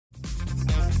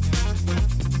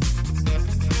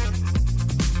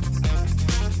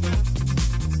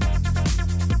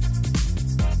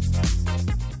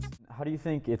do you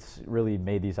think it's really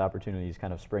made these opportunities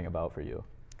kind of spring about for you?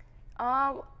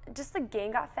 Just the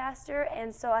game got faster,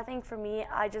 and so I think for me,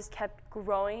 I just kept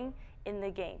growing in the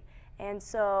game. And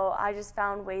so I just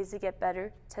found ways to get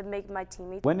better to make my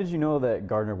teammates. When did you know that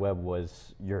Gardner Webb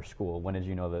was your school? When did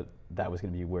you know that that was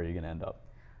going to be where you're going to end up?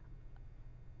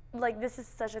 Like, this is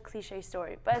such a cliche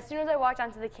story, but as soon as I walked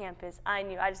onto the campus, I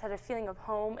knew. I just had a feeling of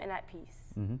home and at peace.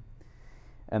 Mm-hmm.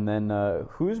 And then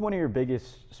who's one of your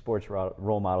biggest sports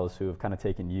role models who have kind of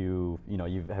taken you,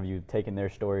 have you taken their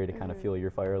story to kind of fuel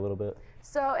your fire a little bit?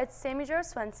 So it's Sammy Jo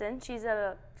Swenson. She's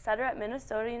a setter at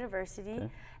Minnesota University. Okay.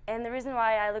 And the reason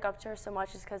why I look up to her so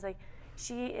much is because, like,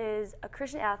 she is a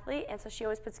Christian athlete, and so she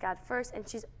always puts God first, and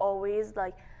she's always,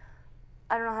 like,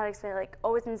 I don't know how to explain it, like,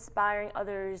 always inspiring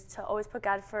others to always put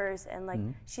God first, and, like,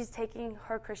 she's taking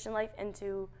her Christian life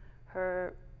into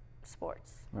her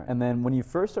sports. Right. And then when you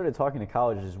first started talking to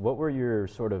colleges, what were your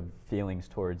sort of feelings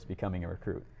towards becoming a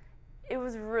recruit? It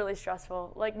was really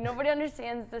stressful. Like, nobody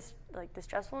understands this, like, the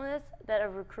stressfulness that a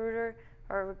recruiter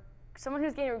or someone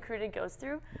who's getting recruited goes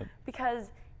through, because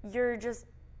you're just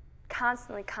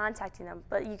constantly contacting them,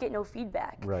 but you get no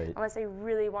feedback unless they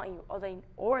really want you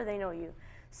or they know you.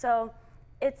 So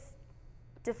it's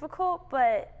difficult,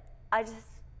 but I just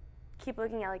keep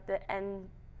looking at, like, the end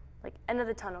of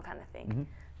the tunnel kind of thing.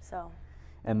 So.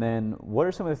 And then what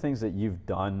are some of the things that you've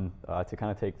done to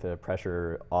kind of take the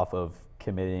pressure off of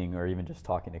committing or even just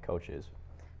talking to coaches?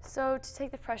 So to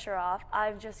take the pressure off,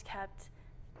 I've just kept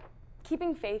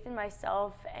keeping faith in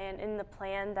myself and in the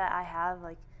plan that I have,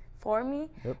 like, for me,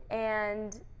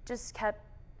 and just kept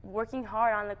working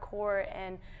hard on the court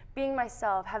and being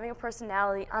myself, having a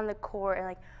personality on the court, and,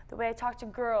 like, the way I talk to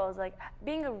girls, like,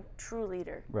 being a true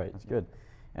leader. Right, that's good.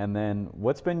 And then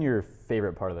what's been your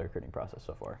favorite part of the recruiting process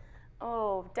so far?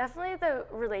 Oh, definitely the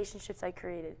relationships I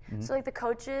created. So, like, the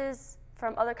coaches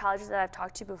from other colleges that I've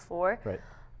talked to before,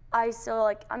 I'm still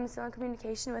in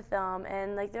communication with them,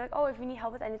 and, like, they're like, oh, if you need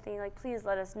help with anything, like, please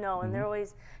let us know. And they're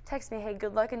always text me, hey,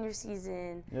 good luck in your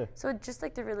season. So just,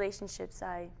 like, the relationships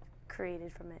I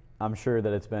created from it. I'm sure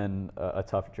that it's been a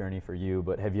tough journey for you,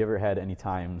 but have you ever had any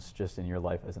times just in your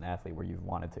life as an athlete where you've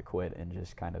wanted to quit and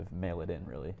just kind of mail it in,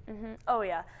 really? Oh,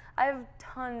 yeah. I have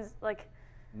tons, like.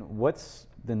 What's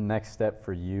the next step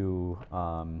for you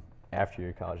after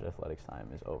your college athletics time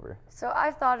is over? So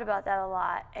I've thought about that a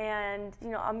lot, and,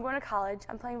 I'm going to college.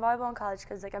 I'm playing volleyball in college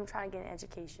because, like, I'm trying to get an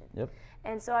education.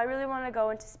 And so I really want to go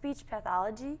into speech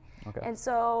pathology. And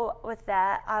so with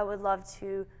that, I would love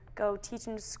to go teach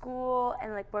in school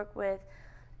and, like, work with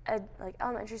like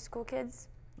elementary school kids.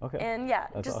 And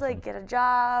that's just awesome. Like, get a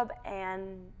job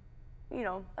and,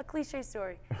 a cliche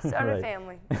story, start a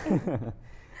family.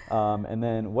 And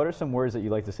then what are some words that you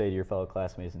like to say to your fellow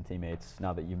classmates and teammates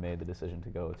now that you made the decision to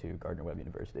go to Gardner Webb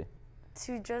University?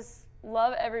 To just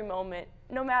love every moment.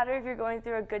 No matter if you're going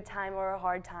through a good time or a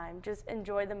hard time, just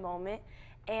enjoy the moment.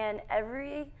 And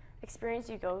every experience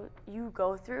you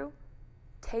go through,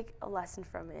 take a lesson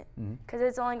from it, because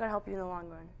it's only going to help you in the long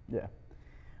run. Yeah.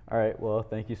 All right. Well,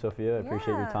 thank you, Sophia. I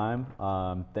appreciate your time.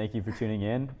 Thank you for tuning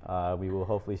in. We will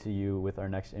hopefully see you with our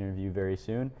next interview very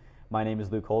soon. My name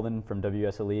is Luke Holden from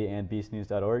WSLE and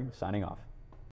beastnews.org, signing off.